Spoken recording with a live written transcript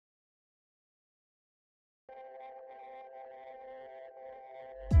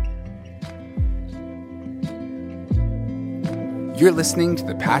You're listening to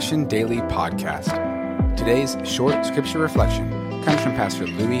the Passion Daily Podcast. Today's short scripture reflection comes from Pastor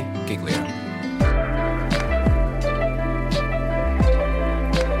Louis Giglio.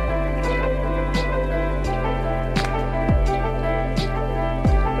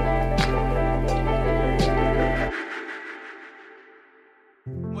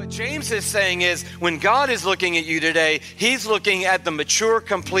 What James is saying is, when God is looking at you today, he's looking at the mature,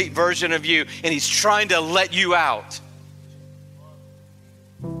 complete version of you, and he's trying to let you out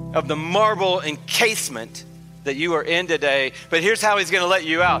of the marble encasement that you are in today. But here's how he's going to let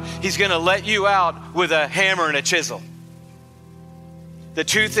you out. He's going to let you out with a hammer and a chisel. The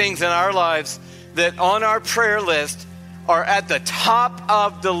two things in our lives that on our prayer list are at the top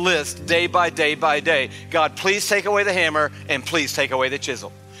of the list day by day by day. God, please take away the hammer and please take away the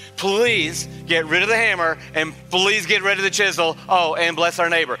chisel. Please get rid of the hammer and please get rid of the chisel. Oh, and bless our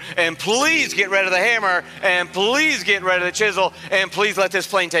neighbor. And please get rid of the hammer and please get rid of the chisel and please let this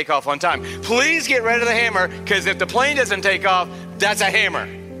plane take off on time. Please get rid of the hammer, because if the plane doesn't take off, that's a hammer.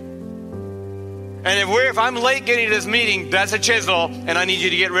 And if I'm late getting to this meeting, that's a chisel, and I need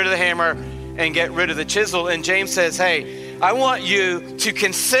you to get rid of the hammer and get rid of the chisel. And James says, hey, I want you to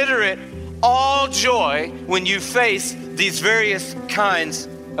consider it all joy when you face these various kinds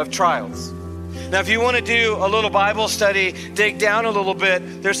of trials. Now, if you want to do a little Bible study, dig down a little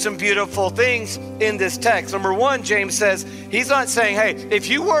bit, there's some beautiful things in this text. Number one, James says, he's not saying, hey, if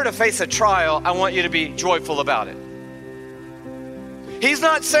you were to face a trial, I want you to be joyful about it. He's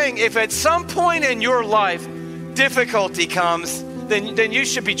not saying if at some point in your life difficulty comes, then you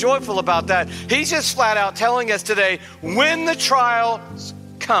should be joyful about that. He's just flat out telling us today, when the trials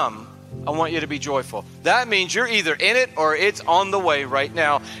come, I want you to be joyful. That means you're either in it or it's on the way right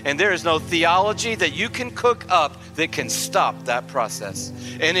now. And there is no theology that you can cook up that can stop that process.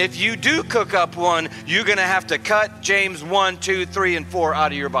 And if you do cook up one, you're going to have to cut James 1, 2, 3, and 4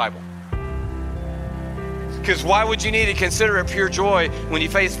 out of your Bible. Because why would you need to consider it pure joy when you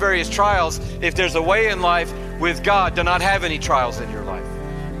face various trials if there's a way in life with God to not have any trials in your life?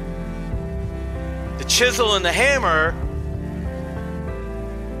 The chisel and the hammer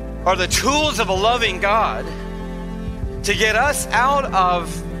are the tools of a loving God to get us out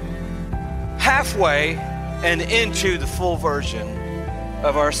of halfway and into the full version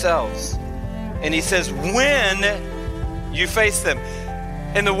of ourselves. And he says, when you face them.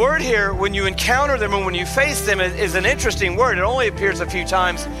 And the word here, when you encounter them and when you face them, is an interesting word. It only appears a few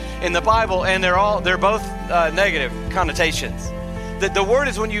times in the Bible, and they're both negative connotations. The word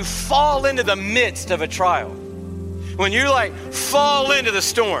is when you fall into the midst of a trial. When you fall into the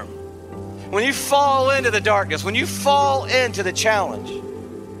storm, when you fall into the darkness, when you fall into the challenge,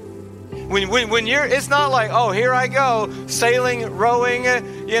 when you're, it's not like, oh, here I go, sailing, rowing,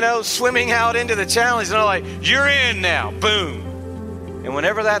 swimming out into the challenge. No, you're in now, boom. And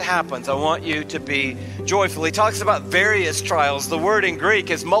whenever that happens, I want you to be joyful. He talks about various trials. The word in Greek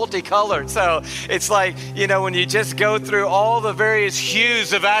is multicolored. So it's like, when you just go through all the various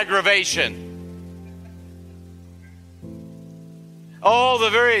hues of aggravation, all the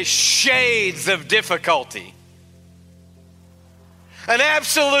various shades of difficulty, an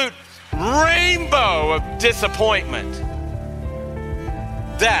absolute rainbow of disappointment.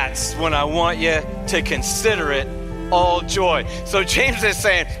 That's when I want you to consider it all joy. So James is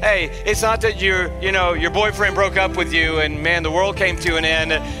saying, hey, it's not that your boyfriend broke up with you and man, the world came to an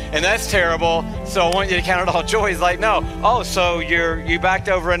end and that's terrible, so I want you to count it all joy. He's like, no. Oh, so you backed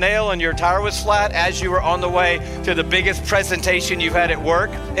over a nail and your tire was flat as you were on the way to the biggest presentation you've had at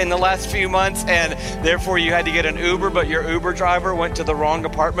work in the last few months, and therefore you had to get an Uber, but your Uber driver went to the wrong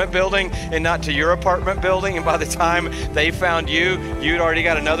apartment building and not to your apartment building, and by the time they found you'd already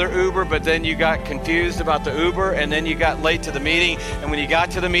got another Uber, but then you got confused about the Uber, and then you got late to the meeting, and when you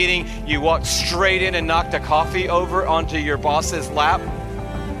got to the meeting, you walked straight in and knocked a coffee over onto your boss's lap.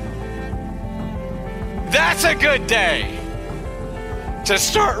 That's a good day to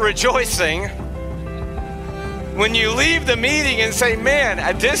start rejoicing when you leave the meeting and say,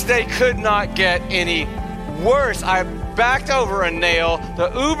 man, this day could not get any worse. I backed over a nail.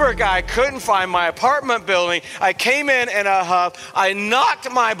 The Uber guy couldn't find my apartment building. I came in a huff. I knocked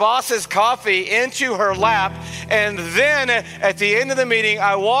my boss's coffee into her lap. And then at the end of the meeting,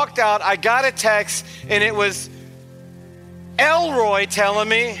 I walked out. I got a text, and it was Elroy telling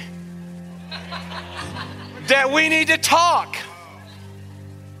me that we need to talk.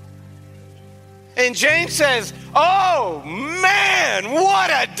 And James says, oh man, what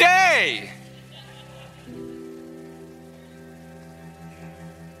a day.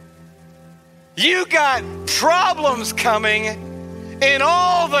 You got problems coming in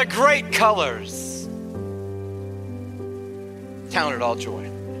all the great colors. Count it all joy.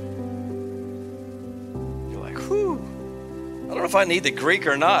 You're like, whew. I don't know if I need the Greek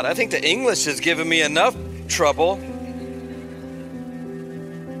or not. I think the English has given me enough trouble.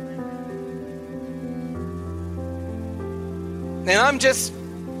 And I'm just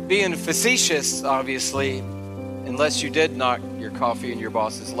being facetious, obviously, unless you did knock your coffee in your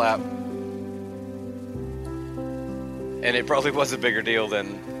boss's lap. And it probably was a bigger deal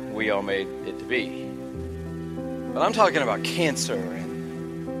than we all made it to be. But I'm talking about cancer and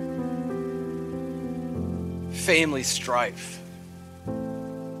family strife.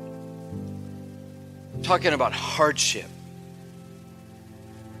 I'm talking about hardship,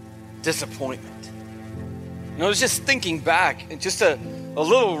 disappointment. I was just thinking back, and just a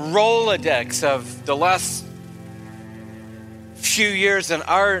little Rolodex of the last few years in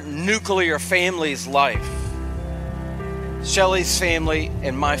our nuclear family's life. Shelly's family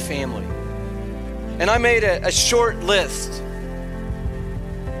and my family. And I made a short list.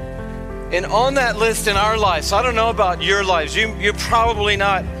 And on that list in our lives, I don't know about your lives, you're probably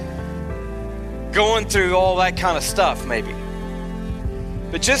not going through all that kind of stuff, maybe.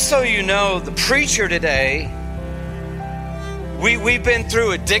 But just so you know, the preacher today, we've been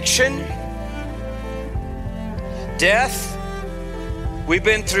through addiction, death, we've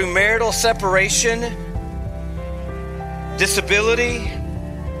been through marital separation, disability,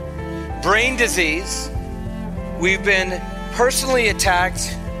 brain disease. We've been personally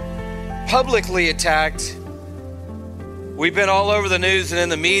attacked, publicly attacked. We've been all over the news and in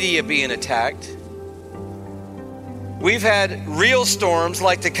the media being attacked. We've had real storms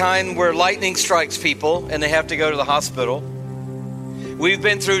like the kind where lightning strikes people and they have to go to the hospital. We've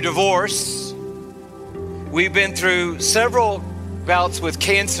been through divorce. We've been through several bouts with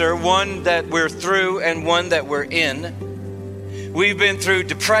cancer, one that we're through and one that we're in. We've been through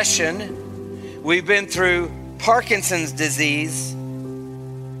depression. We've been through Parkinson's disease.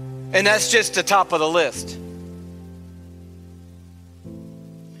 And that's just the top of the list.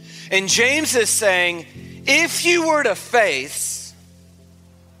 And James is saying, if you were to face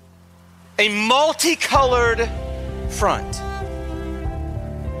a multicolored front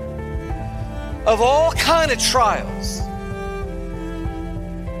of all kind of trials,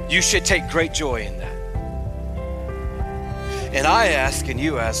 you should take great joy in that. And I ask, and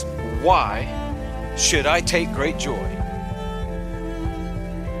you ask, why should I take great joy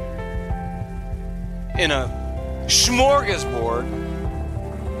in a smorgasbord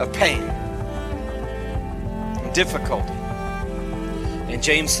of pain and difficulty? And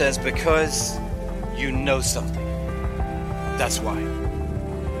James says, because you know something. That's why.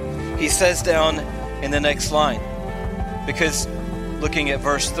 He says down in the next line, because looking at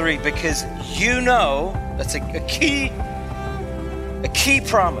verse 3, because you know, that's a key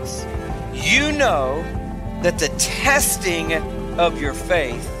promise. You know that the testing of your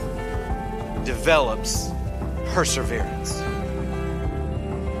faith develops perseverance.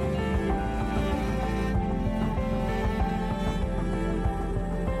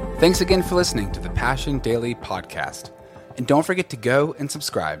 Thanks again for listening to the Passion Daily Podcast. And don't forget to go and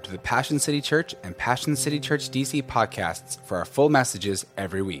subscribe to the Passion City Church and Passion City Church DC podcasts for our full messages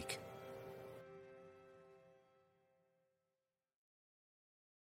every week.